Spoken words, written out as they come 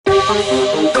Hey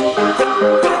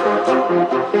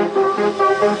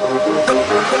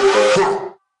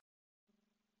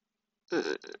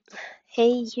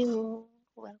you,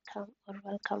 welcome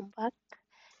back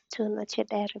to Not Your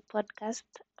Diary podcast,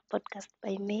 a podcast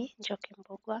by me, Joke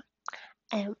Mbogwa.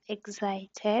 I am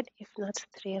excited, if not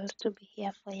thrilled, to be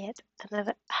here for yet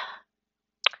another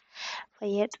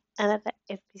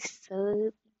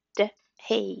episode.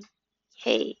 Hey,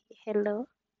 hello,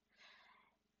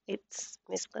 it's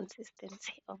Miss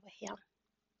Consistency over here.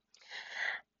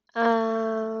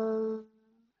 Um,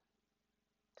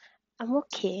 I'm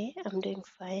okay. I'm doing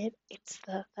fine. It's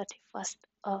the 31st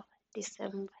of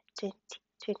December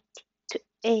 2022.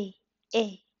 Hey,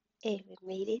 we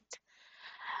made it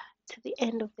to the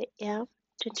end of the year.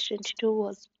 2022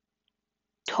 was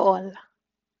tall.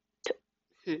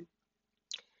 Hmm,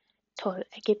 tall.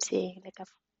 I keep saying, like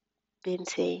I've been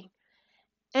saying.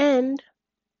 And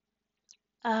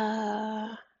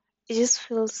it just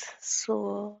feels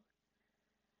so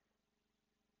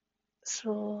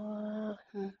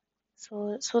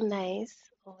nice,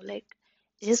 or like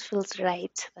it just feels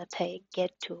right that I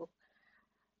get to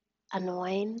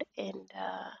unwind and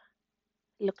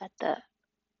look at the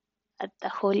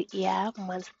whole year,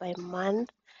 month by month,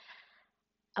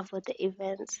 about the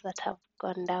events that have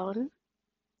gone down,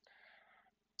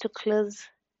 to close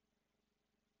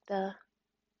the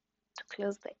to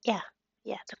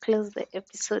close the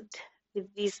episode with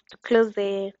this, to close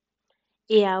the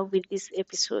year with this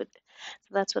episode. So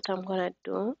that's what I'm gonna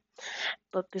do.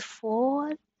 But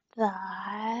before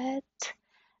that,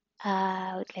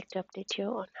 I would like to update you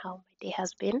on how my day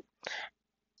has been.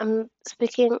 I'm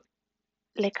speaking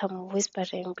like I'm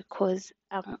whispering because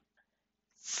I'm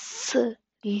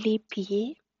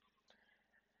sleepy.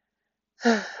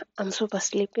 I'm super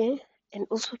sleepy, and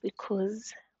also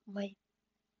because my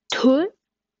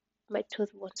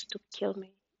tooth wants to kill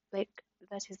me. Like,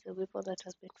 that is the weapon that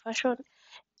has been fashioned,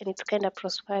 and it's kind of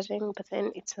prospering, but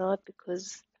then it's not,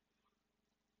 because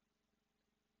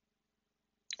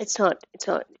it's not, it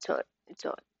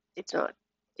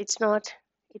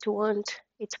won't,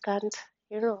 it can't,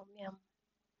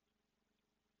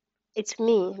 it's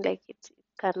me, like it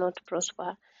cannot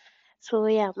prosper. So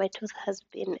yeah, my tooth has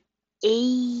been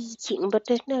aching, but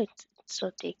right now it's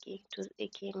not aching. It was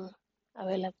aching a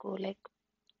while ago, like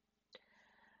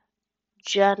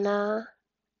Jana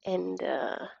and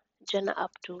Jana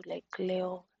up to like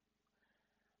Leo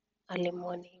early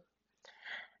morning.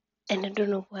 And I don't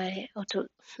know why. I'm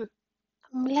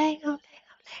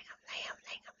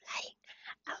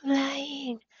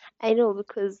lying. I know,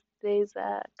 because there's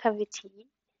a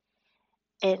cavity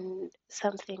and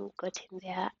something got in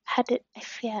there. I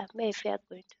fear going to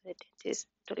the dentist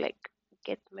to like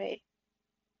get my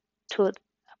tooth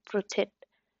uprooted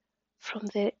from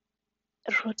the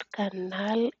root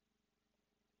canal.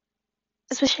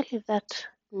 Especially that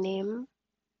name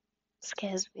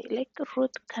scares me. Like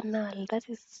root canal, that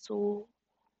is so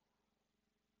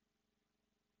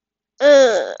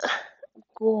uh,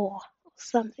 gore,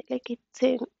 something like it's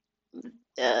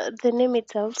the name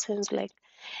itself sounds like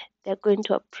they're going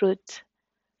to uproot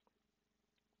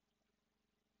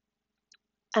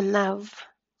a nerve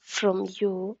from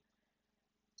you.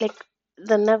 Like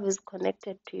the nerve is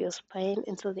connected to your spine,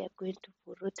 and so they're going to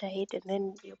root it, and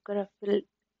then you're gonna feel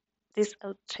this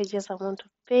outrageous amount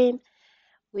of pain,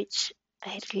 which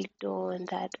I really don't want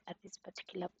that at this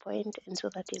particular point, and so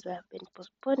that is why I've been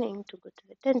postponing to go to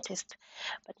the dentist.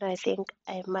 But now I think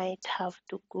I might have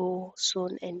to go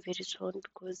soon, and very soon,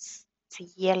 because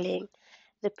it's yelling.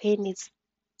 The pain is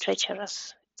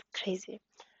treacherous. It's crazy.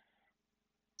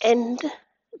 And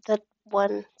that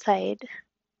one side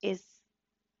is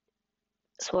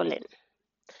swollen.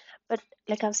 But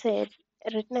like I've said,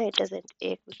 right now it doesn't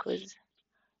ache, because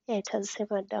it has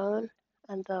simmered down,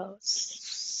 and the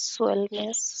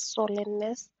sullenness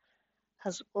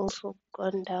has also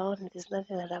gone down. There's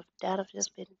nothing that I've done. I've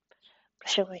just been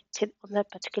brushing my teeth on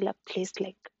that particular place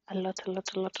like a lot.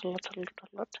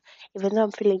 Even though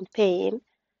I'm feeling pain,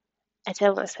 I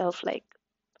tell myself like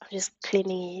I'm just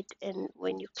cleaning it, and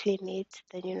when you clean it,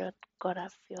 then you're not gonna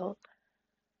feel,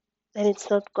 then it's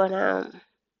not gonna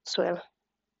swell,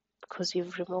 because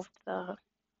you've removed the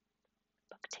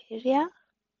bacteria.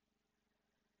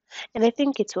 And I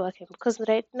think it's working, because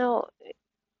right now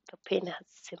the pain has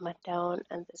simmered down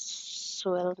and the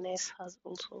swellness has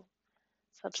also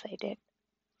subsided.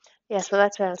 Yeah, so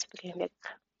that's why I'm speaking like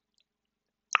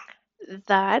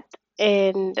that.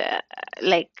 And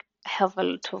like I have a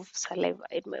lot of saliva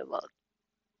in my mouth.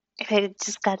 I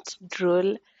just can't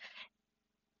drool,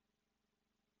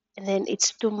 and then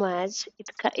it's too much.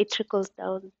 It trickles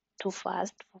down too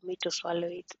fast for me to swallow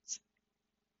it.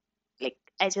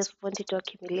 I just want it to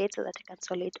accumulate so that I can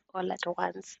solve it all at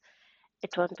once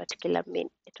at one particular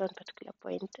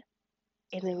point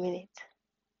in a minute.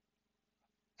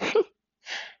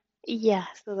 Yeah,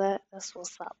 so that's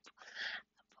what's up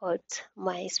about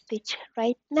my speech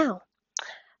right now.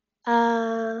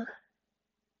 Uh,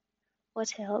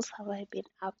 what else have I been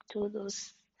up to?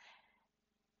 Those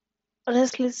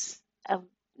honestly, I've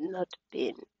not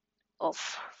been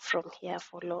off from here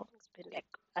for long. It's been like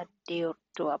a day or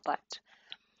two apart.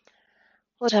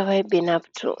 What have I been up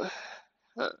to?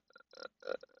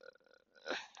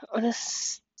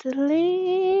 Honestly,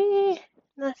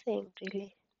 nothing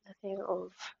really. Nothing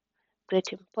of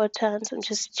great importance. I'm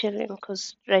just chilling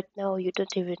because right now you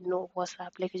don't even know what's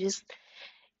up. Like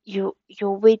you're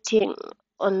waiting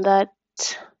on that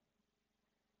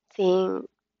thing,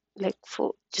 like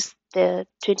for just the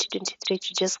 2023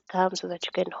 to just come so that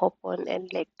you can hop on.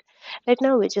 And like right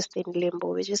now we're just in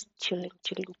limbo. We're just chilling,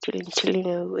 and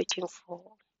we're waiting for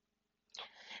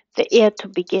the year to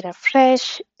begin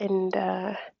afresh. And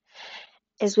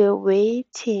as we're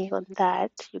waiting on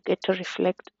that, you get to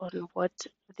reflect on what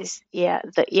the year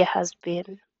has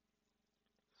been.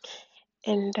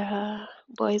 And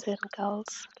boys and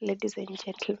girls, ladies and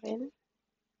gentlemen,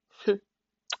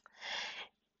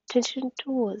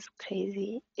 2022 was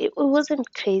crazy. It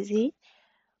wasn't crazy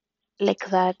like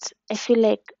that. I feel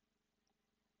like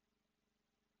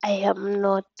I am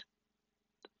not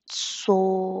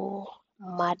so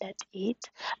mad at it.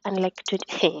 And like,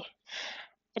 I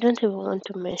don't even want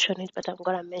to mention it, but I'm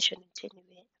gonna mention it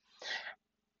anyway.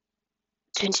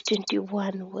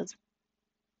 2021 was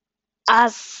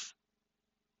as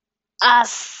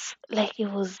like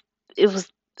it was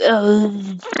uh,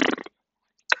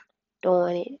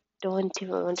 don't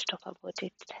even want to talk about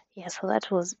it. Yeah, so that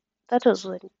was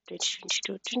when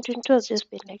 2022. 2022 has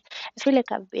just been like, I feel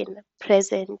like I've been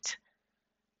present,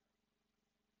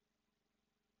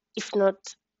 if not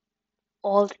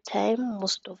all the time,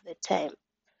 most of the time.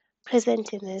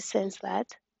 Present in the sense that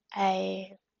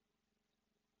I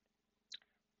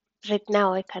right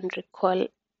now I can recall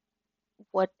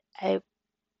what I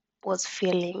was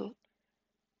feeling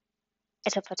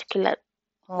at a particular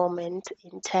moment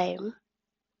in time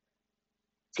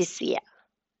this year.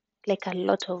 Like a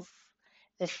lot of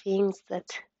the things that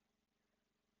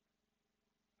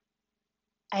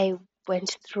I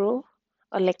went through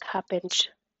or like happened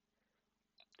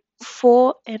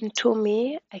for and to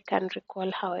me, I can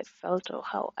recall how I felt or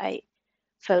how I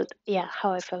felt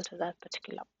at that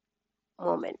particular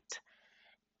moment.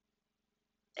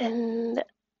 And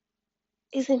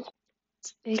isn't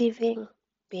living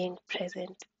being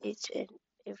present each and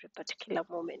every particular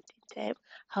moment in time,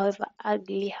 however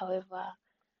ugly, however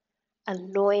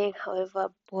annoying, however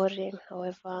boring,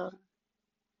 however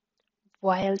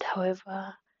wild,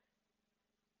 however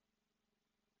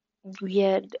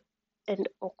weird and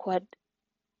awkward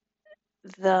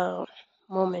the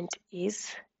moment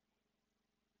is,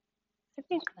 I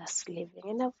think that's living.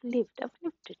 And I've lived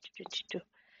 2022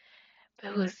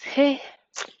 because, hey,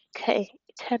 okay,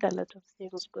 it had a lot of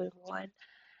things going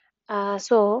on.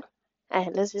 So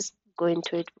let's just go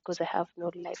into it because I have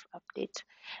no life update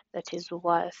that is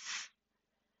worth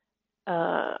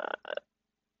uh,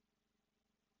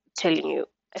 telling you.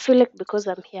 I feel like because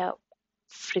I'm here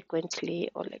frequently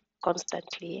or like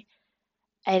constantly,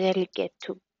 I really get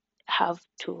to have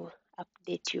to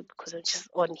update you because I'm just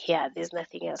on here. There's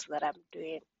nothing else that I'm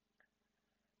doing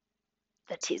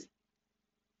that is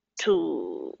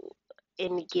too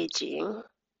engaging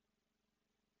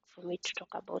for me to talk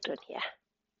about on here.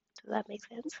 Does that make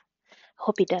sense?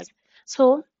 Hope it does.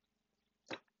 So,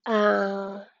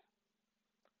 what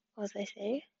was I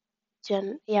saying?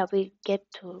 Yeah, we get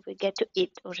to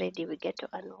eat already. We get to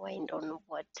unwind on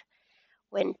what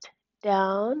went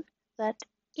down that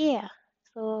year.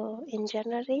 So in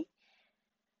January,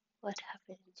 what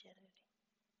happened in January?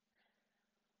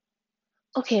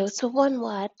 Okay, so one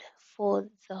word for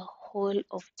the whole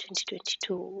of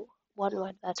 2022. One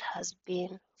word that has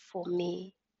been for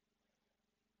me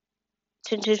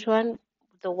 2021.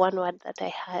 The one word that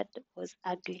I had was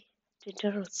ugly.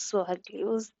 2021 was so ugly. It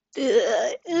was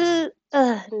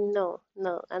no,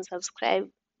 unsubscribe,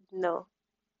 no,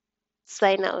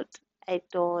 sign out. I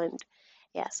don't.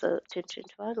 Yeah, so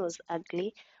 2021 was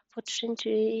ugly. For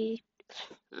 20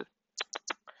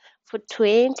 for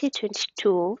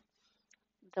 2022,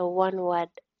 the one word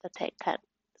that I can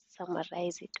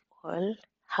summarize it all,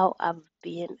 how I've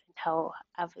been and how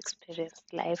I've experienced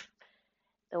life,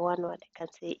 the one word I can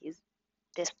say is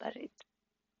desperate.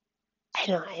 I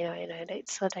know.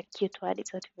 It's not a cute word.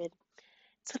 It's not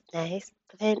nice,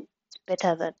 but then it's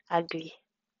better than ugly.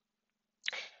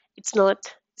 It's not.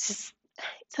 It's just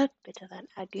it's not better than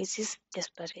ugly. It's just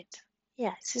desperate.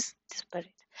 Yeah, it's just desperate.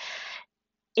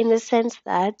 In the sense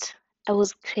that I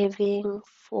was craving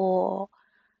for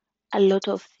a lot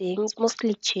of things,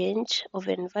 mostly change of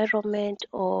environment,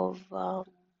 of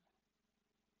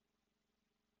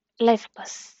life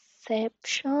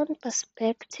perception,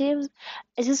 perspectives.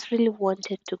 I just really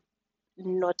wanted to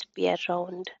not be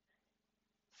around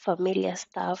familiar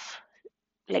stuff,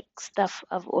 like stuff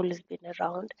I've always been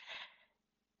around.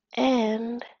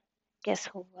 And guess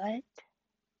what?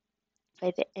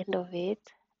 By the end of it,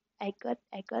 I got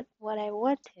what I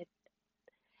wanted.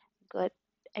 Got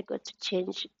I got to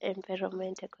change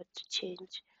environment. I got to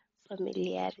change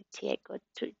familiarity. I got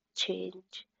to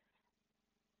change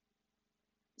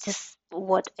just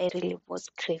what I really was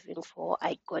craving for.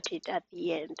 I got it at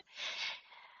the end.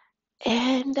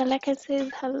 And like I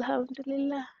said,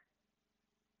 Alhamdulillah.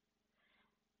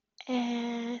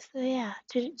 So yeah,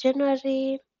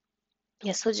 January.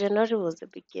 Yeah, so January was the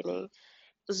beginning.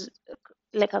 It was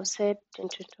like I've said,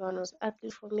 2021 was ugly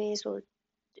for me. So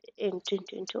in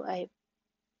 2022, I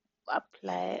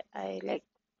like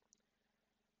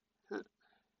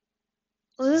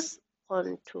was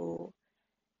on to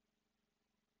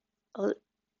uh,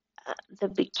 the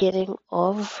beginning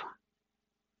of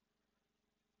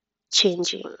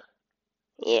changing.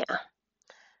 Yeah.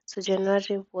 So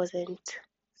January wasn't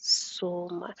so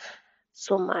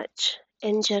much.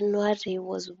 And January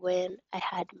was when I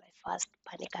had my first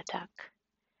panic attack.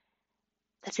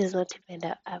 That is not even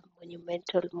a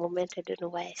monumental moment. I don't know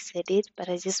why I said it, but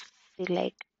I just feel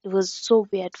like it was so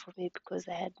weird for me because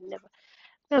I had never.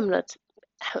 I'm not.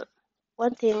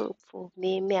 One thing for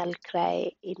me, I'll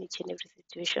cry in each and every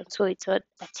situation. So it's not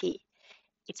that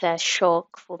it's a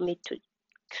shock for me to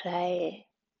cry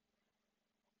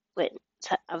when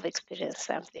I've experienced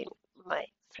something. My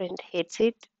friend hates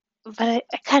it, but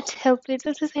I can't help it.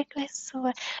 It's just like I so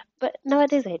much. But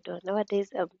nowadays I don't. Nowadays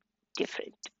I'm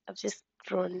different. I've just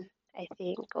grown, I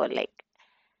think, or like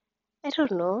I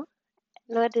don't know.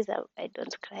 Nowadays I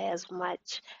don't cry as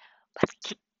much. But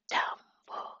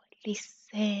Kitambo,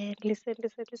 listen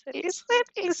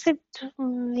to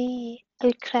me.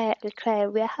 I'll cry. I'll cry.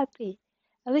 We are happy.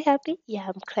 Are we happy? Yeah,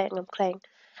 I'm crying. I'm crying.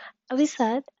 Are we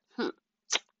sad? Hmm.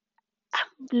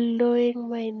 Blowing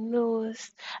my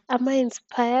nose. Am I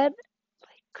inspired?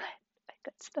 My God, I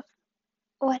got stuff.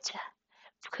 Watch out.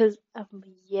 Because I'm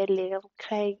yelling, I'm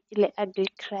crying, like ugly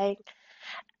crying.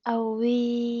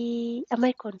 Am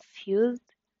I confused?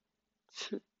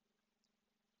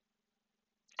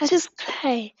 I just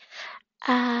cry.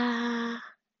 Am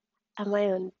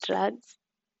I on drugs?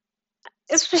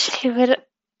 Especially when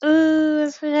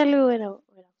I'm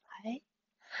high,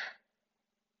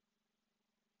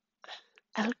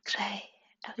 I'll cry.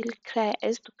 I will cry. I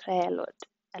used to cry a lot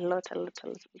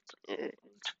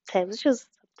times, which was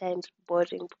sometimes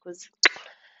boring because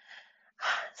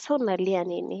so nalia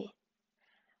nini.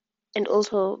 And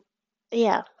also,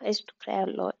 yeah, I used to cry a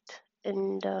lot.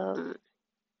 And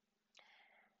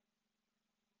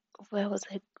where was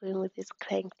I going with this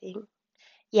crying thing?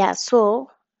 Yeah,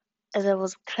 so as I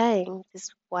was crying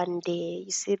this one day,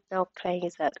 you see now crying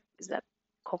is a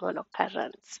common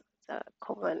occurrence. It's a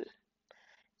common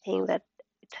thing that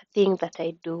it's a thing that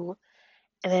I do.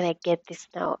 And then I get this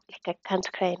now, like I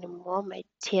can't cry anymore. My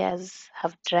tears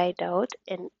have dried out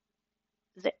and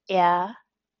the air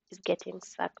is getting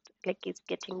sucked, like it's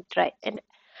getting dry. And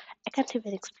I can't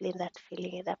even explain that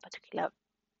feeling in that particular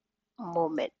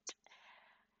moment.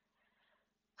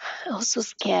 I was so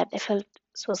scared. I felt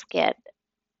so scared.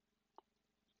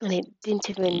 And I didn't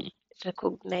even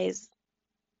recognize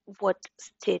what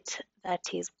state that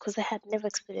is because I had never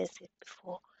experienced it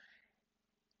before.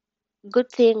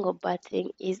 Good thing or bad thing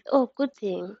is, good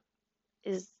thing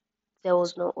is there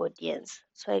was no audience.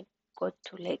 So I got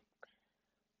to like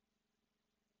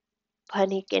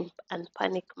panic and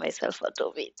panic myself out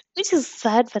of it, which is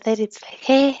sad, but then it's like,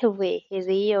 hey, wait, he's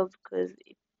here because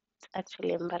it's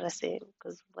actually embarrassing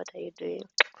because what are you doing?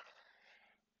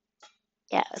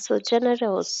 Yeah, so January I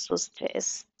was so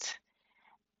stressed.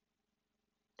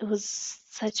 It was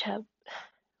such a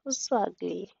It was so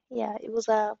ugly. Yeah, it was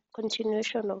a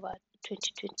continuation of a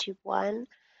 2021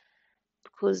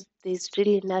 because there's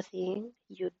really nothing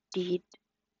you did.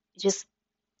 Just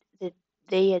the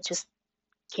year just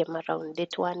came around.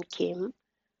 Date one came.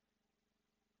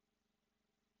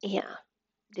 Yeah,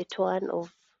 date one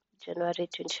of January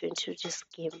 2022 just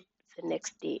came the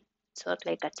next day. It's not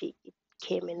like it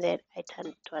came and then I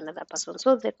turned to another person.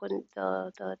 So the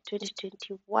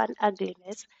 2021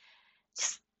 ugliness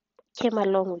just came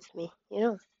along with me, you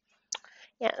know.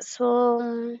 Yeah,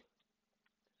 so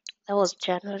that was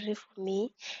January for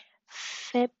me.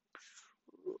 February,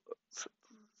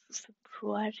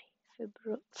 February.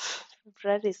 February.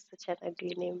 February is such an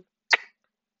ugly name.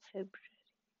 February.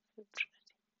 February.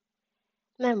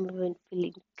 Now I'm even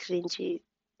feeling cringy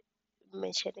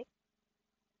mentioning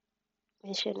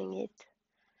it.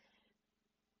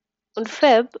 On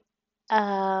Feb,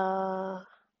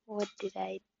 what did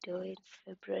I do in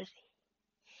February?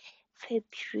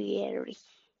 February.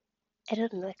 I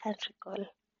don't know. I can't recall.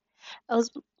 I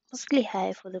was mostly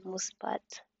high for the most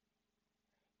part.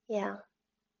 Yeah.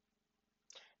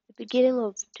 The beginning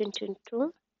of 2022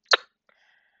 was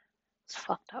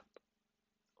fucked up.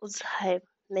 I was high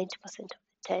 90% of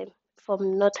the time. If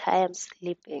I'm not high, I'm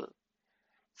sleeping.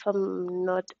 If I'm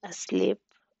not asleep,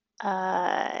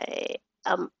 I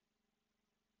um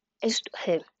I used to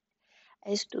I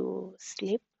used to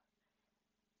sleep,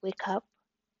 wake up,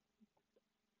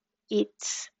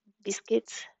 eat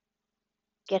biscuits,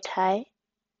 get high,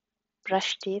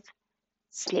 brush teeth,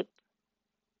 sleep.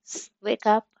 Wake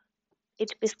up,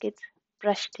 eat biscuits,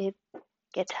 brush teeth,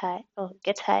 get high,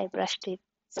 brush teeth,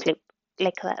 sleep.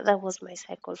 Like that. That was my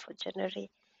cycle for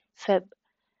January. Feb.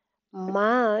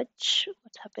 March,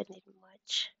 what happened in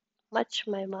March? March,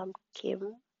 my mom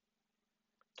came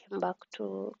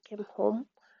home.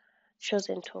 She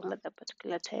wasn't home at that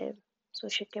particular time, so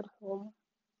she came home.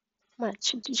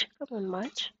 March, did she come on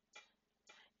March?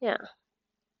 Yeah,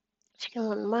 she came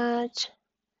on March.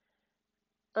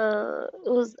 It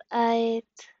was at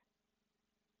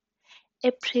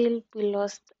April. We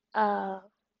lost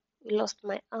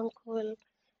my uncle.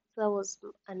 That was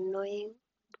annoying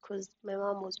because my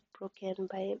mom was broken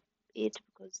by it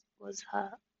because it was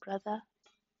her brother.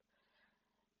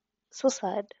 So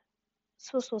sad,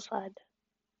 so sad.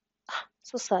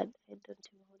 So sad. I don't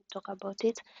even want to talk about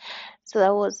it. So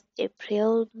that was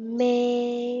April.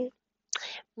 May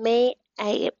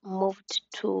I moved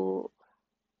to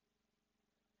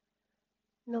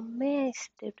no May I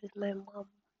stayed with my mom.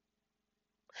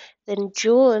 Then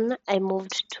June I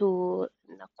moved to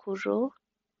Nakuru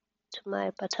to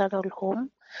my paternal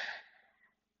home.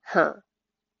 Huh.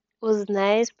 It was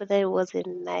nice, but then it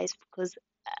wasn't nice because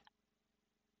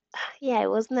yeah, it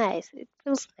was nice. It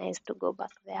feels nice to go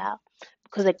back there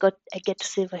because I get to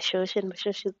see my shoshu and my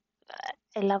shoshu.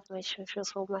 I love my shoshu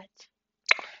so much.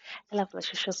 I love my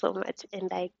shoshu so much,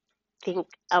 and I think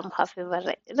I'm her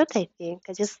favorite. Not I think,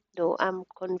 I just know. I'm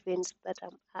convinced that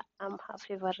I'm her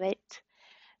favorite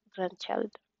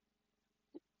grandchild,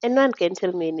 and no one can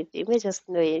tell me anything. I just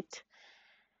know it.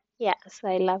 Yeah, so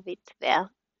I love it there.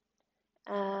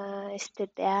 I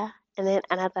stayed there, and then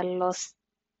another loss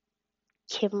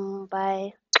came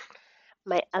by.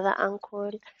 My other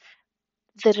uncle,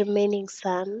 the remaining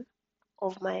son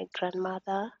of my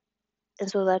grandmother, and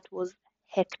so that was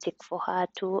hectic for her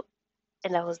too.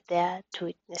 And I was there to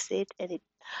witness it, and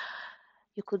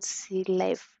you could see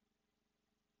life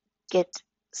get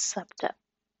sucked up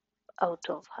out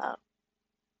of her.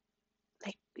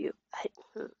 Like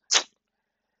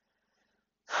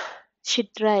she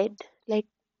tried, like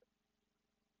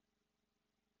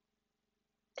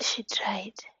she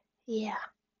tried. Yeah,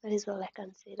 that is all I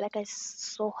can say. Like I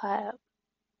saw her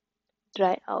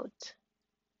dry out,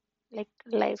 like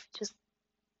life just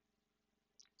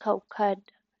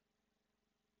cowed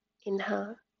in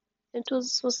her. It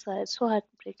was so sad, so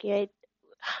heartbreaking. I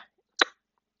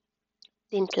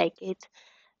didn't like it.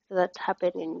 So that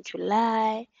happened in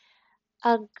July.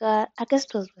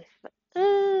 August was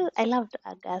I loved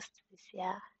August this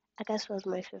year. August was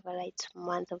my favorite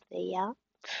month of the year.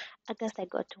 August I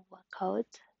got to work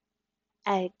out.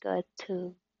 I got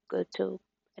to go to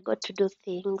I got to do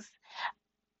things,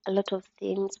 a lot of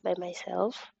things by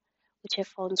myself, which I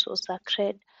found so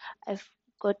sacred. I've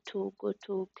got to go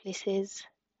to places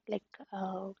like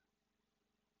I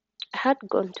had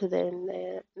gone to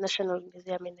the National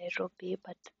Museum in Nairobi,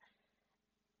 but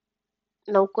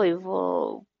na uko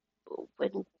hivyo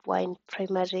when you were in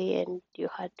primary and you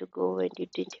had to go and you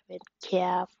didn't even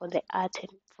care for the art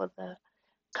and for the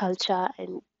culture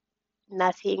and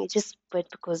nothing. You just went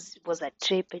because it was a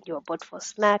trip and you were bought for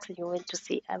snacks and you went to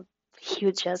see a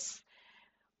huge ass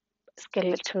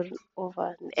skeleton of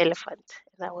an elephant.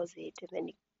 And that was it. And then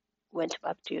you went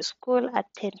back to your school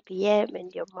at 10 p.m.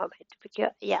 and your mom had to pick you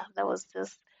up. Yeah, that was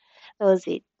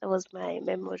it. That was my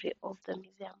memory of the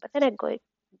museum. But then I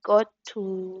got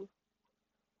to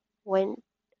went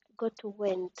got to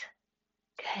went.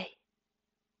 Okay,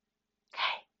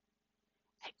 okay.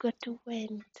 I got to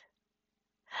went.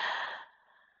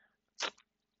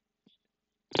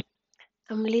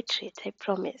 I'm literate, I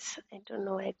promise. I don't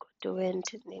know I got to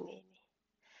went nini.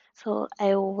 So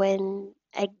I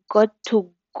got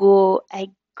to go. I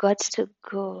got to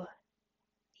go.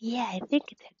 Yeah, I think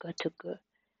I got to go.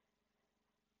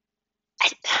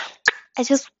 I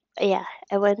just, yeah,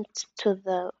 I went to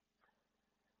the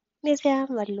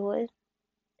museum alone.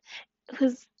 It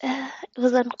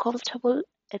was uncomfortable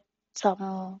at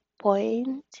some point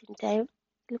in time.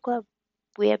 It was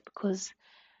weird because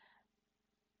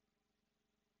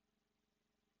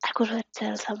I could not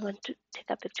tell someone to take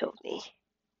a picture of me.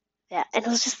 Yeah, and I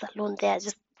was just alone there,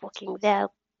 just walking there,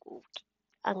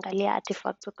 angalia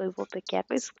artifacts wako hivyo peke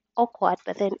yako. It's awkward,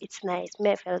 but then it's nice.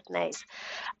 Me, I felt nice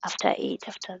after it.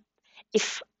 After,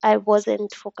 if I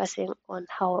wasn't focusing on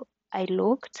how I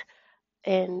looked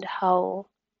and how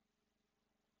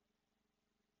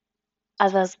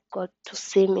others got to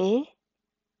see me,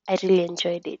 I really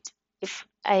enjoyed it. If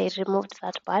I removed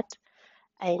that part,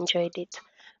 I enjoyed it.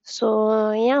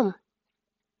 So yeah,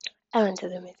 I went to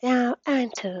the museum. I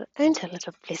went to a lot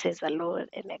of places alone,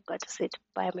 and I got to sit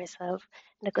by myself,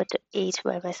 and I got to eat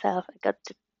by myself. I got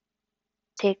to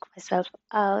take myself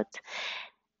out,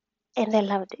 and I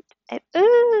loved it. And,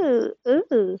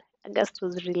 August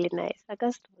was really nice.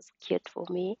 August was cute for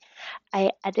me.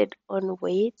 I added on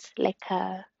weight, like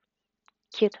a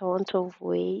cute amount of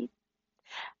weight.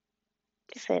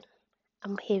 Listen,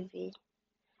 I'm heavy.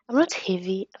 I'm not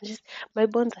heavy. I'm just my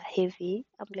bones are heavy.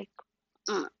 I'm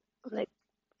like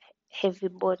heavy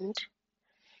boned.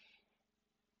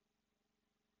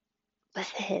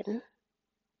 But then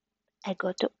I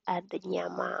got to add the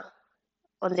nyama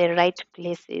on the right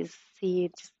places,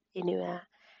 seeds anywhere.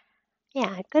 Yeah,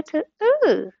 I got to.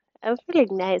 Ooh, I'm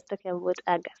feeling nice talking about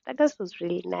August. August was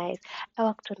really nice. I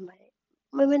worked on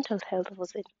my mental health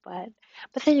wasn't bad,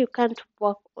 but then you can't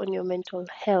work on your mental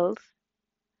health.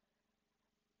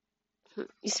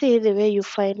 You see the way you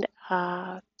find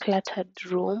a cluttered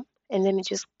room and then you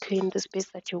just clean the space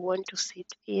that you want to sit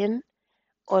in,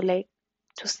 or like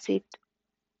to sit,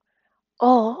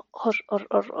 or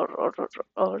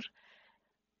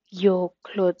your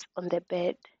clothes on the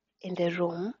bed in the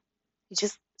room. You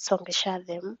just songesha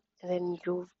them and then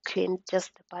you've cleaned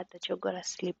just the part that you're gonna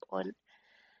sleep on.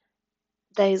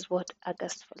 That is what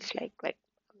August felt like. Like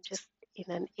I'm just in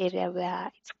an area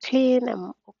where it's clean,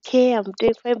 I'm okay, I'm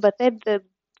doing fine, but then the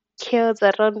chaos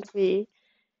around me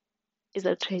is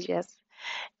outrageous.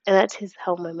 And that is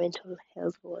how my mental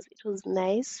health was. It was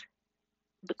nice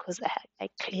because I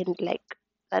cleaned like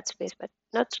that space, but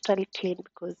not totally clean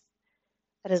because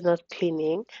that is not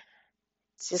cleaning.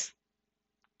 It's just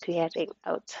clearing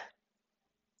out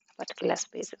a particular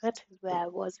space. And that is where I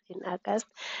was in August.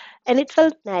 And it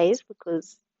felt nice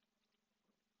because,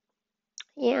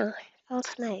 yeah, it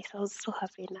felt nice. I was so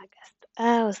happy in August.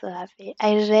 I was so happy.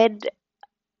 I read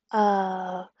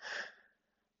uh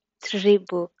 3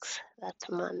 books that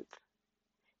month.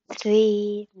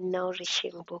 3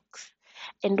 nourishing books.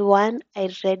 And one I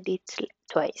read it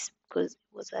twice because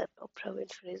it was an Oprah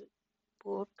Winfrey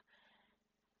book.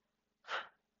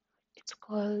 It's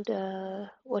called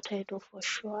What I Know for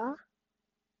Sure.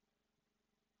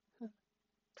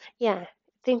 Yeah, I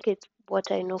think it's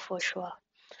What I Know for Sure.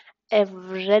 I've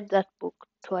read that book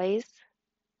twice.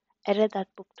 I read that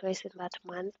book twice in that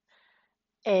month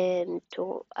and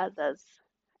two others.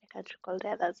 I can't recall the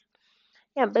others.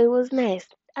 Yeah, but it was nice.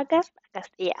 August,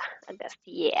 yeah,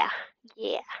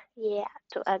 yeah,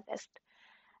 to August.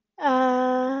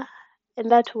 Uh,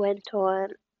 and that went on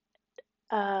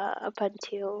up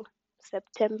until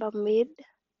September mid.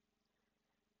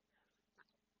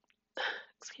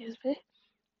 Excuse me.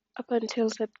 Up until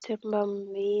September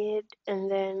mid,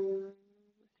 and then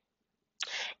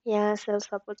yeah,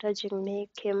 self-sabotaging me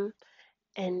came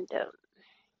and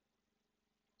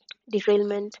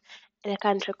derailment, and I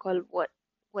can't recall what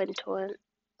went on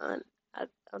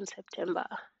on September.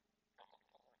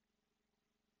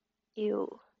 You,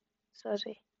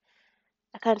 sorry,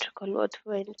 I can't recall what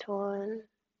went on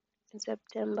in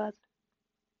September,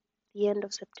 the end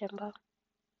of September.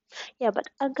 Yeah, but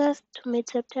August to mid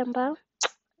September,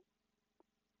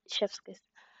 chef's kiss.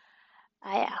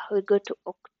 Yeah, we go to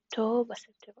October,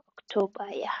 September, October.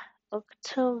 Yeah,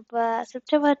 October,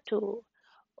 September to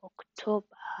October.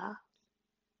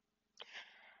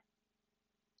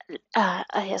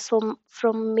 Yeah, so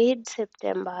from mid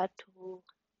September to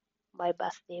my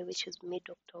birthday, which is mid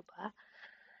October,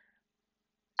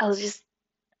 I was just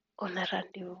on a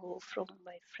rendezvous from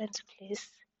my friend's place.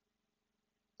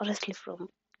 Honestly, from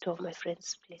two of my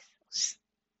friends' place. I was just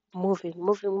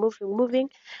moving.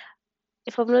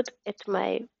 If I'm not at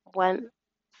my one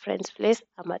friend's place,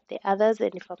 I'm at the others,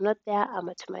 and if I'm not there, I'm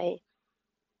at my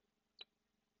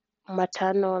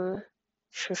maternal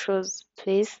shushu's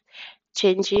place,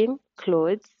 changing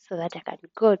clothes so that I can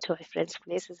go to my friend's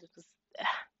places. It was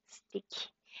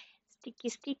sticky,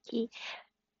 sticky,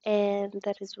 and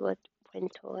that is what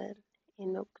went on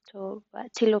in October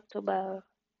till October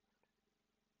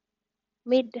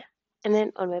mid, and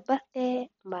then on my birthday,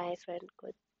 my friend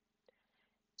got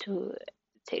to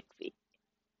take me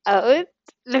out.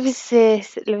 Let me say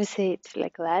it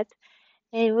like that.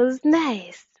 And it was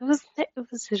nice. It was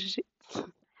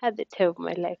had the time of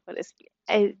my life, honestly.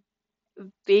 I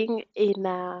being in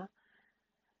a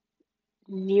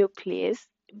new place,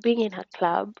 being in a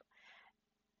club,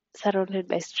 surrounded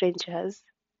by strangers,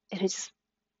 and just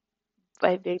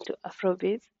vibing to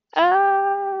Afrobeat.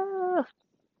 Ah,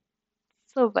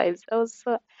 so vibes.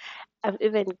 I'm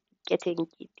even getting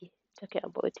giddy talking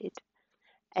about it.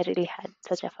 I really had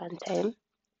such a fun time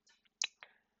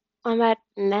on that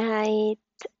night.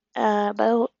 But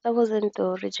that wasn't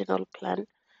the original plan.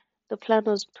 The plan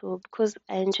was to, because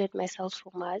I enjoyed myself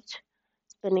so much,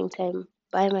 spending time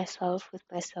by myself with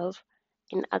myself.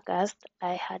 In August,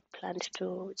 I had planned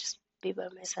to just be by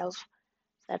myself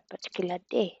that particular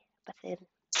day. But then,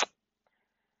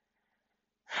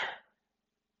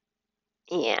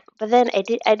 yeah, but then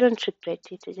I don't regret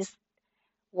it. I just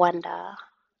wonder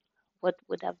what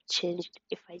would have changed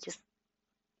if I just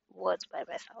was by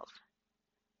myself.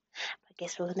 I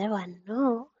guess we'll never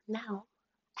know now.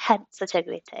 I had such a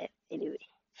great time anyway.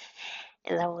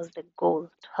 And that was the goal,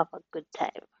 to have a good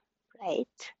time, right?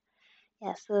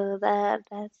 Yeah, so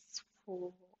that's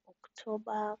for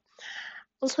October.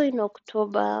 Also in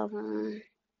October,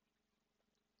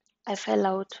 I fell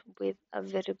out with a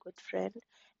very good friend,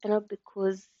 and not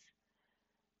because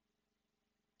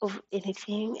of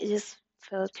anything. It just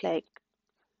felt like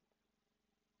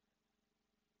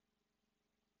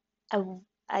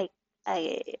I,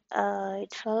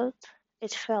 it felt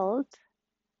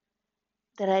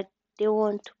that I didn't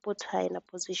want to put her in a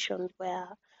position where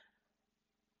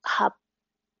her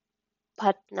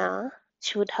partner,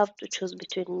 she would have to choose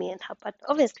between me and her partner.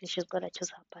 Obviously, she's gonna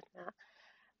choose her partner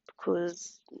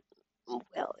because,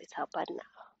 well, it's her partner.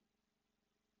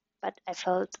 But I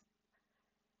felt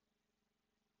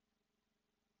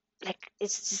like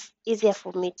it's just easier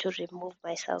for me to remove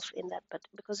myself in that, but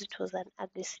because it was an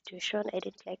ugly situation, I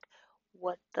didn't like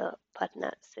what the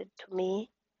partner said to me,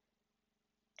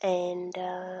 and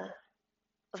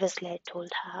obviously I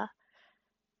told her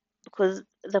because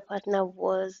the partner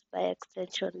was by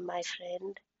extension my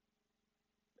friend.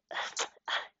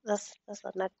 That's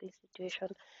an ugly situation.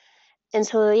 And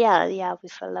so yeah, we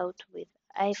fell out with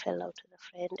I fell out with a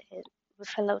friend, and we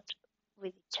fell out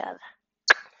with each other.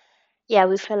 Yeah,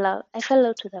 we fell out. I fell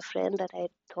out with a friend that I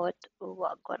thought we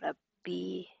were gonna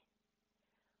be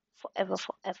forever.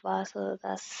 So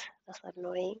that's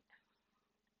annoying.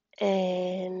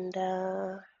 And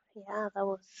yeah, that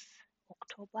was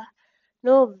October.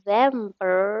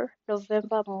 November,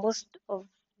 most of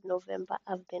November,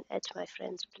 I've been at my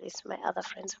friend's place, my other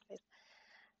friend's place.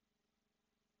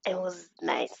 It was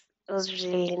nice. It was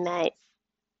really nice.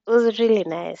 It was really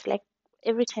nice. Like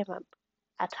every time I'm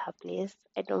at her place,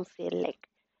 I don't feel like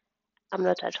I'm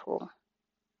not at home.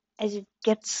 I just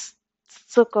get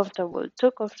so comfortable,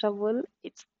 too comfortable.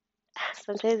 It's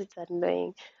sometimes it's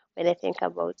annoying when I think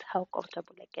about how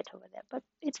comfortable I get over there, but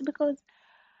it's because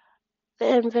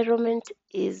the environment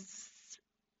is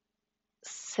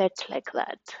set like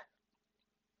that.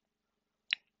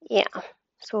 Yeah.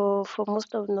 So for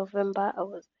most of November, I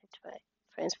was at my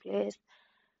friend's place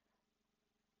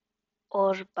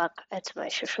or back at my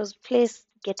shushu's place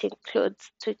getting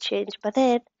clothes to change. But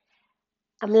then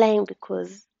I'm lying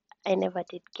because I never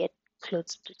did get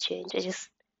clothes to change. I just,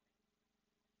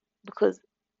 because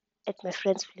at my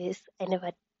friend's place, I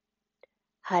never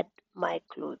had my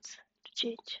clothes to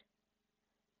change.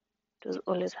 It was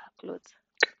always her clothes.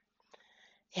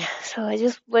 Yeah, so I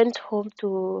just went home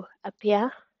to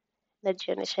appear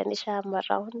najioneshanisha I'm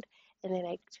around, and then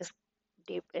I just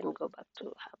dip and go back to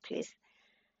her place.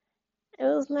 It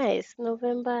was nice.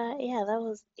 November, yeah, that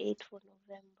was 8 for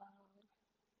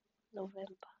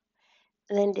November.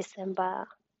 And then December,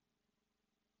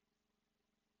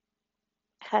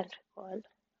 I can't recall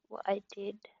what I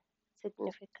did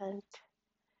significant.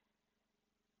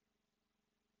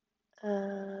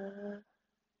 Uh,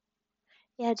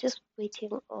 yeah, just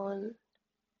waiting on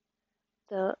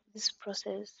this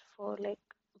process for like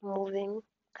moving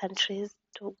countries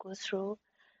to go through.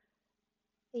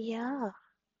 Yeah,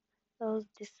 that was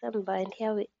December, and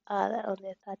here we are on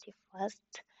the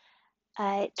 31st.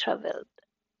 I traveled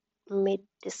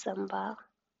mid-December.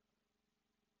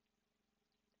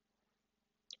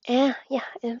 Yeah,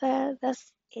 and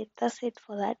that's it. That's it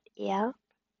for that year.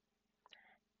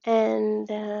 And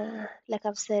like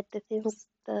I've said, the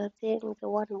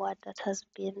one word that has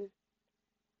been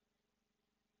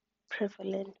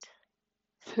prevalent.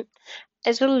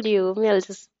 I told you, me, I'll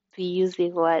just be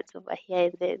using words over here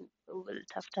and then we'll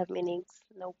after meanings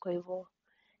na uko hivyo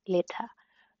later.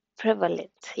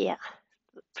 Prevalent, yeah.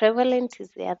 Prevalent is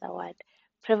the other word.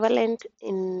 Prevalent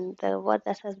in the word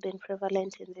that has been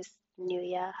prevalent in this new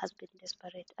year has been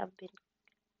desperate. I've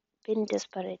been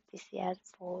desperate this year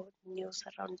for new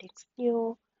surroundings,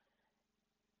 new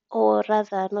or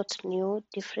rather not new,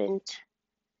 different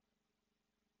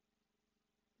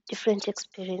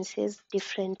experiences,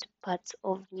 different parts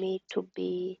of me to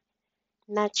be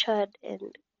nurtured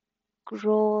and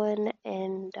grown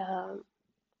and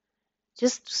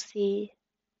just to see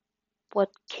what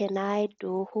can I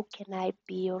do, who can I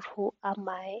be, or who am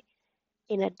I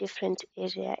in a different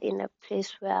area, in a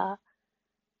place where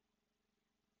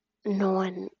no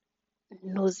one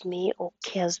knows me or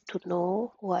cares to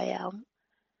know who I am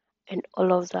and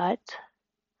all of that.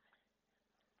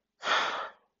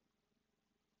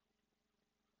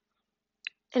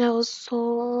 And I was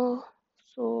so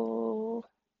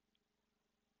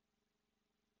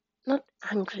not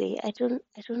angry. I don't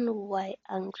know why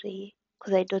angry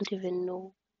because I don't even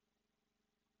know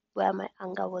where my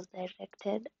anger was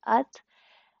directed at.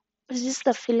 It's just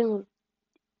a feeling of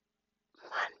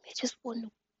man, I just want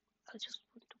to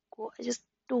go. I just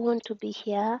don't want to be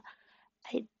here.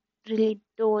 I really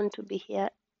don't want to be here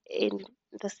in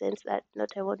the sense that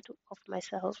not I want to off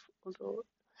myself, although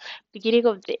beginning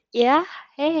of the year,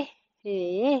 hey,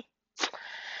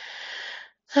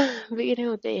 beginning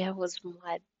of the year was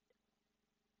mad.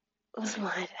 It was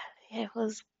mad. Yeah, it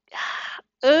was.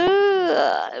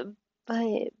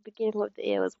 My beginning of the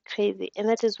year was crazy, and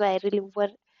that is why I really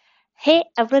want. Hey,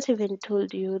 I've not even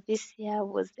told you. This year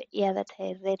was the year that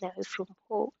I ran away from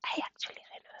home. I actually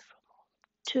ran away from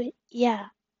home. Yeah,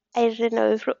 I ran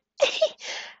away from.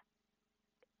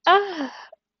 ah,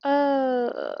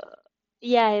 uh,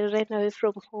 yeah, I ran away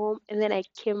from home, and then I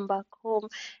came back home,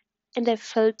 and I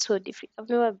felt so defeated. I've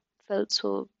never felt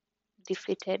so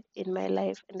defeated in my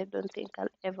life, and I don't think I'll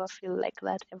ever feel like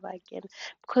that ever again.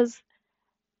 Because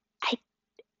I,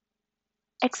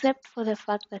 except for the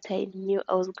fact that I knew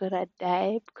I was gonna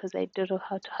die because I don't know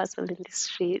how to hustle in the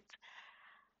streets,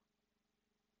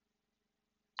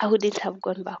 I wouldn't have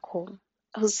gone back home.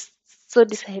 I was so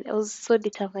decided. I was so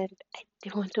determined. I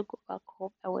didn't want to go back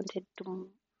home. I wanted to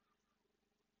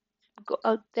go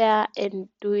out there and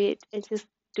do it and just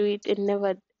do it and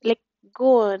never like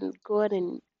go on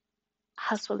and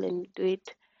hustle and do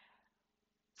it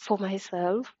for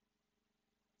myself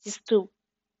just to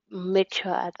make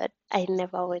sure that I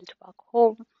never went back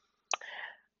home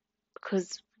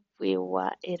because we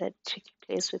were in a tricky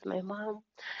place with my mom.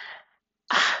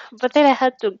 But then I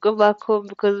had to go back home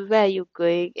because where are you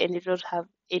going and you don't have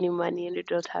any money and you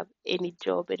don't have any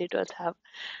job and you don't have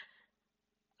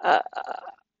uh,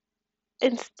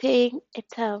 and staying at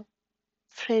a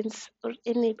friend's or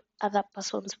any other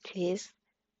person's place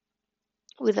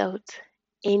without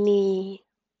any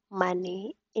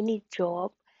money, any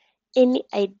job, any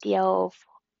idea of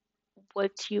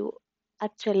what you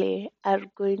actually are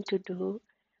going to do,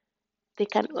 they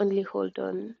can only hold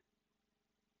on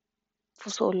for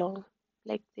so long.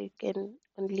 Like they can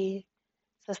only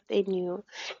sustain you.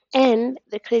 And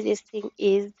the craziest thing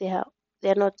is they're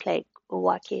not like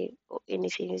working or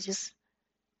anything. It's just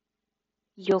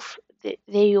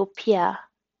they're your peers.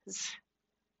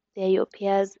 They're your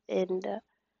peers, and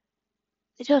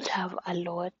they don't have a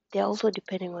lot. They're also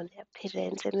depending on their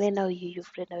parents, and then now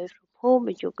you've run away from home,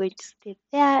 and you're going to stay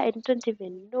there, and don't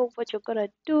even know what you're gonna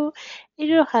do.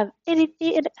 You don't have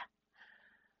anything. And,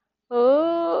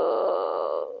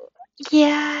 oh,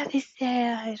 yeah, this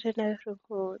year I ran away from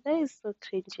home. That is so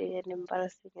cringy and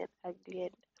embarrassing and ugly.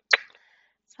 And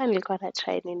so nilikuwa na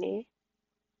try nini?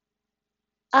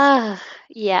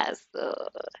 Yeah, so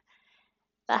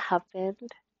that happened.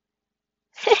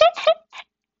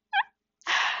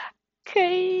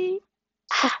 Okay.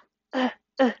 Uh, uh,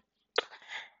 I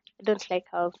don't like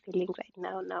how I'm feeling right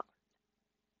now. I don't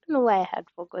know why I had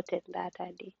forgotten that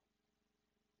idea.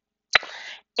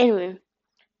 Anyway,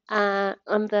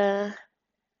 on the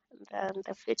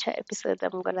future episodes,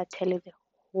 I'm gonna tell you the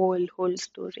whole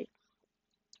story.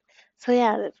 So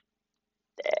yeah,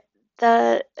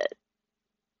 the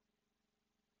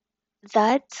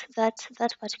that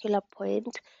that particular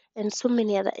point and so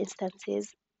many other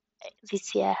instances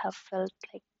this year I have felt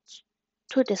like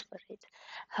too desperate.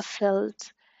 Have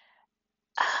felt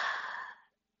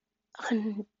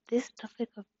on this topic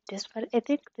of desperate. I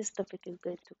think this topic is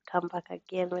going to come back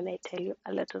again when I tell you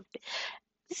a lot of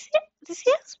this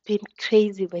year has been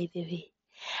crazy. By the way,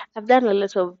 I've done a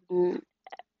lot of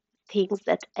things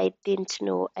that I didn't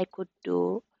know I could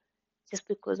do just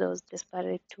because I was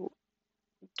desperate to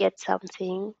get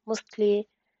something. Mostly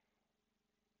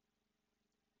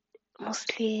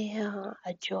mostly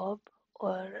a job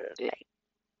or like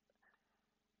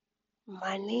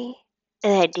money,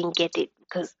 and I didn't get it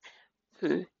because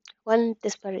one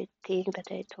desperate thing that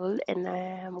I told, and I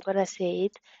am gonna say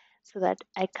it so that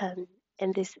I can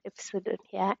end this episode on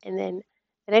here, and then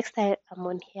the next time I'm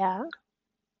on here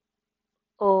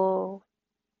or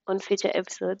on future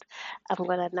episodes, I'm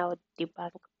gonna now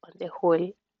debunk on the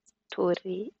whole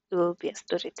story. It will be a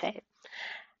story time.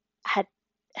 Had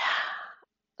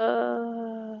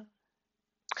uh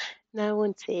no, I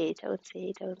won't say it. I won't say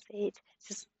it. I won't say it.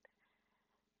 Just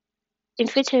in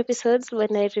future episodes,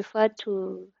 when I refer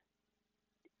to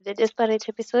the desperate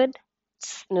episode,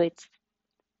 no, it's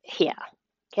here.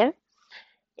 Okay.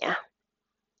 Yeah.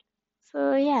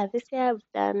 So yeah, this year I've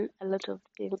done a lot of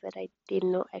things that I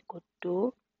didn't know I could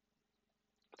do.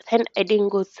 But then I didn't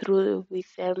go through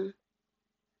with them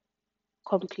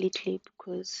completely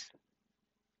because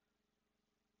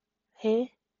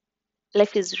hey,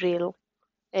 life is real,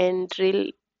 and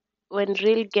real when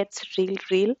real gets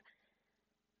real,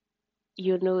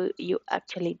 you know you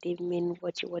actually did mean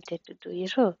what you wanted to do, you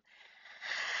know.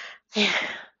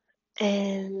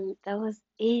 And that was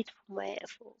it for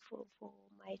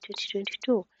my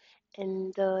 2022.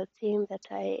 And the thing that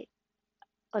I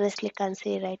honestly can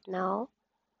say right now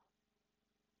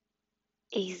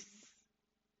is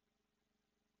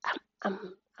I'm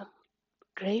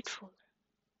grateful.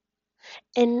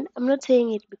 And I'm not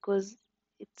saying it because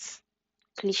it's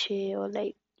cliche or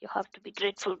like you have to be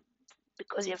grateful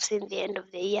because you've seen the end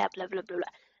of the year, blah blah blah blah.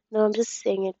 No, I'm just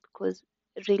saying it because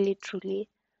really truly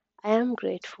I am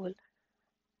grateful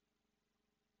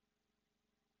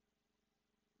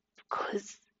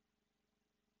because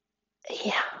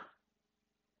yeah,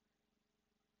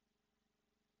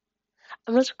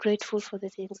 I'm not grateful for the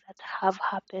things that have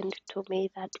happened to me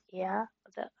that year,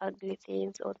 the ugly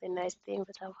things or the nice things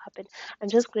that have happened. I'm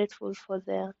just grateful for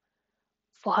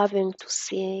having to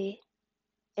see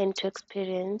and to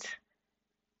experience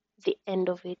the end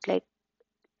of it, like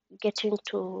getting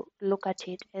to look at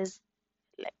it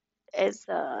like as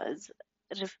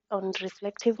on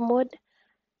reflective mode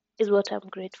is what I'm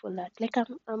grateful at. Like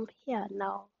I'm here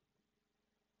now.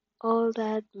 All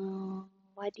that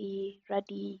muddy,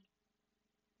 ruddy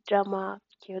drama,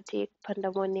 chaotic,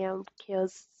 pandemonium,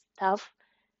 chaos stuff.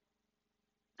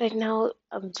 Right now,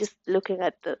 I'm just looking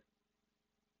at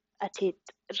it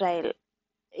right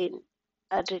in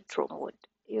a retro mode.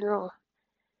 You know,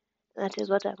 that is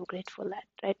what I'm grateful at.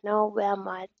 Right now, where I'm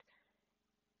at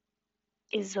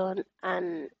is on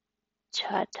uncharted.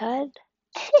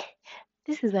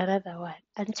 This is another one.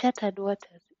 Uncharted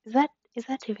waters. Is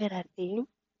that even a thing?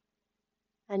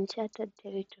 Uncharted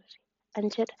territory.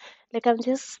 Uncharted. Like I'm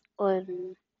just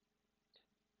on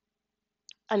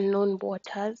unknown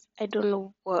waters. I don't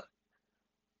know what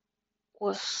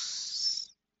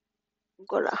was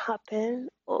gonna happen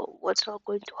or what's not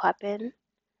going to happen.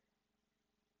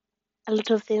 A lot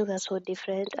of things are so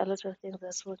different. A lot of things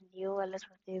are so new. A lot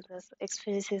of things are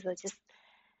experiences are just.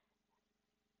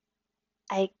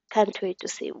 I can't wait to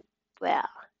see where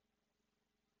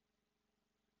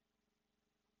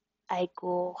I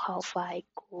go, how far I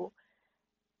go,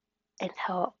 and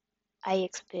how I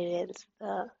experience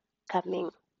the coming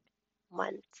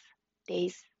months,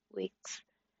 days, weeks,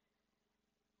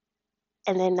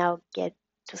 and then I'll get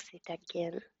to sit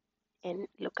again and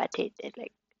look at it and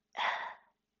like,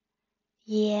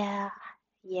 yeah,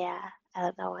 yeah,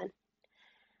 another one.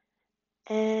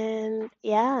 And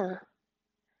yeah,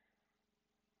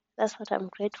 that's what I'm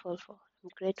grateful for. I'm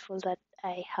grateful that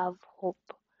I have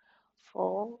hope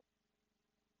for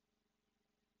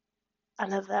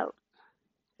another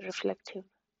reflective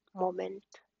moment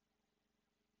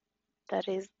that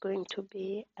is going to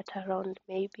be at around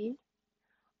maybe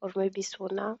or maybe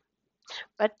sooner.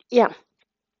 But yeah,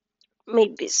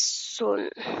 maybe soon.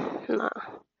 Nah,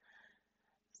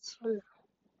 soon.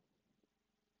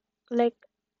 Like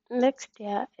next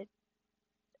year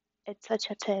at such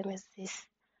a time as this,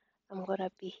 I'm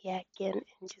gonna be here again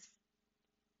and just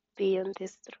be on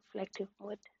this reflective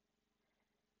mode.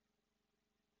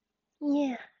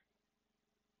 Yeah,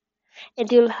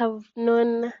 and you'll have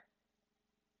known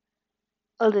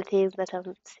all the things that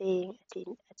I'm saying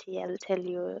I'll tell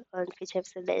you on future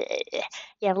episode.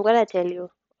 Yeah, I'm gonna tell you.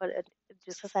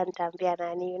 Just nitaambia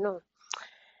nani, you know.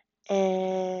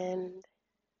 And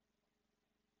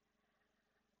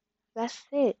that's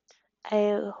it.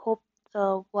 I hope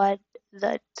the word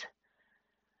that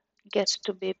gets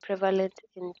to be prevalent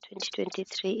in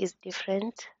 2023 is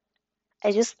different.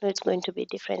 I just know it's going to be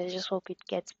different. I just hope it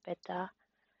gets better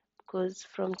because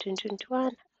from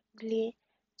 2021, ugly,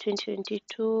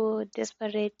 2022,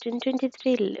 desperate,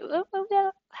 2023,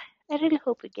 I really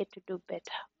hope we get to do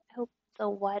better. I hope the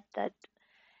word that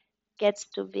gets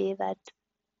to be that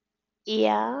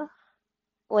yeah,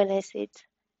 when I say it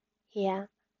here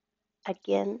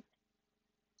again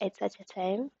at such a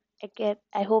time,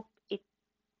 I hope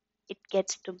it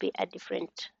gets to be a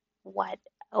different word,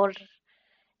 or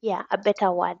yeah, a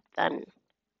better word than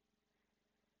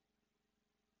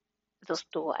those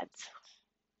two words.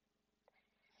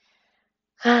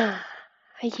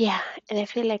 Yeah, and I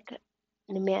feel like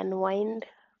may unwind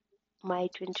my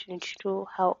 2022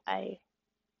 how I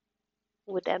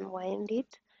would unwind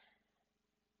it.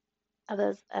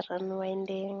 Others are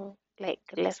unwinding like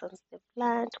lessons they've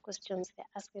learned, questions they're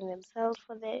asking themselves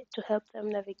to help them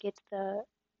navigate the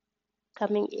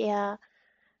coming year,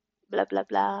 blah blah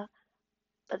blah.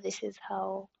 But this is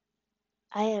how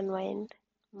I unwind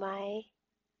my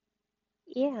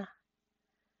yeah,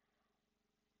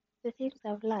 the things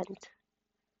I've learned.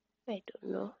 I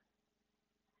don't know.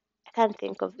 I can't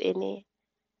think of any.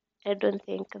 I don't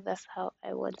think that's how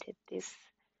I wanted this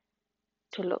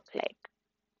to look like.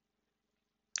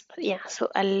 Yeah, so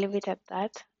I'll leave it at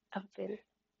that. I've been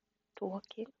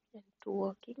talking and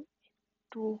talking,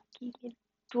 talking and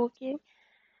talking.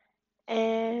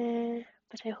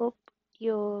 But I hope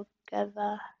you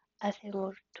gather a thing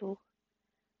or two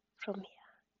from here.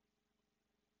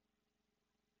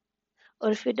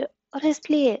 Or if you do,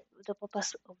 honestly, the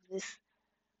purpose of this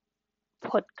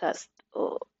podcast,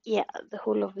 or yeah, the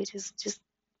whole of it is just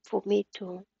for me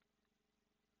to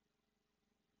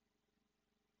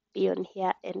be on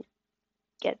here and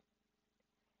get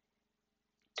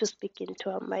to speak into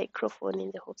a microphone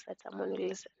in the hopes that someone will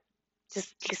listen.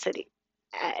 Just listening.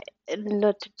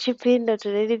 Not to chip in, not to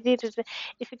anything.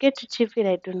 If you get to chip in,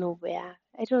 I don't know where.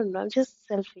 I don't know. I'm just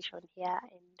selfish on here,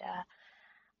 and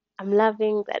I'm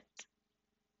loving that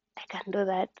I can do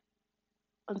that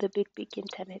on the big, big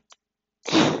internet.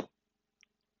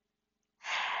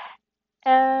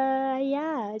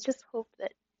 Yeah, I just hope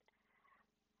that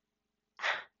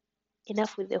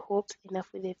enough with the hopes, enough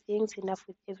with the things, enough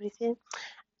with everything.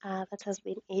 That has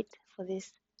been it for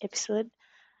this episode.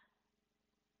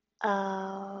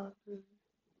 Um,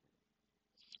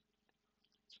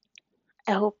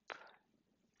 I hope.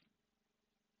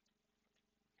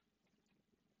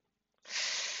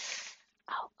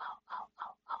 Ow, ow, ow,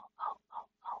 ow, ow, ow, ow,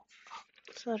 ow.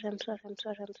 Sorry, I'm sorry, I'm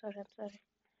sorry, I'm sorry, I'm sorry.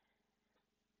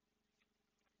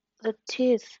 The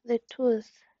tooth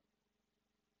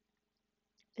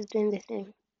is doing the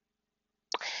thing.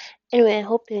 Anyway, I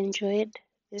hope you enjoyed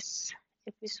this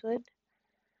episode.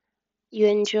 You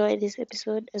enjoy this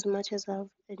episode as much as I've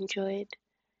enjoyed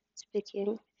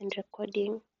speaking and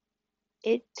recording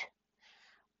it.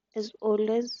 As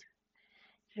always,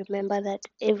 remember that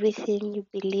everything you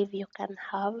believe you can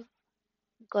have,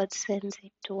 God sends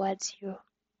it towards you.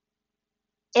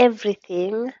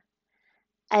 Everything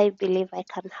I believe I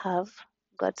can have,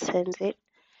 God sends it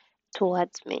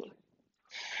towards me.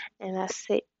 And that's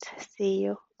it. See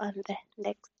you on the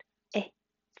next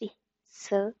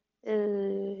episode.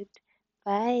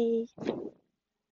 Bye.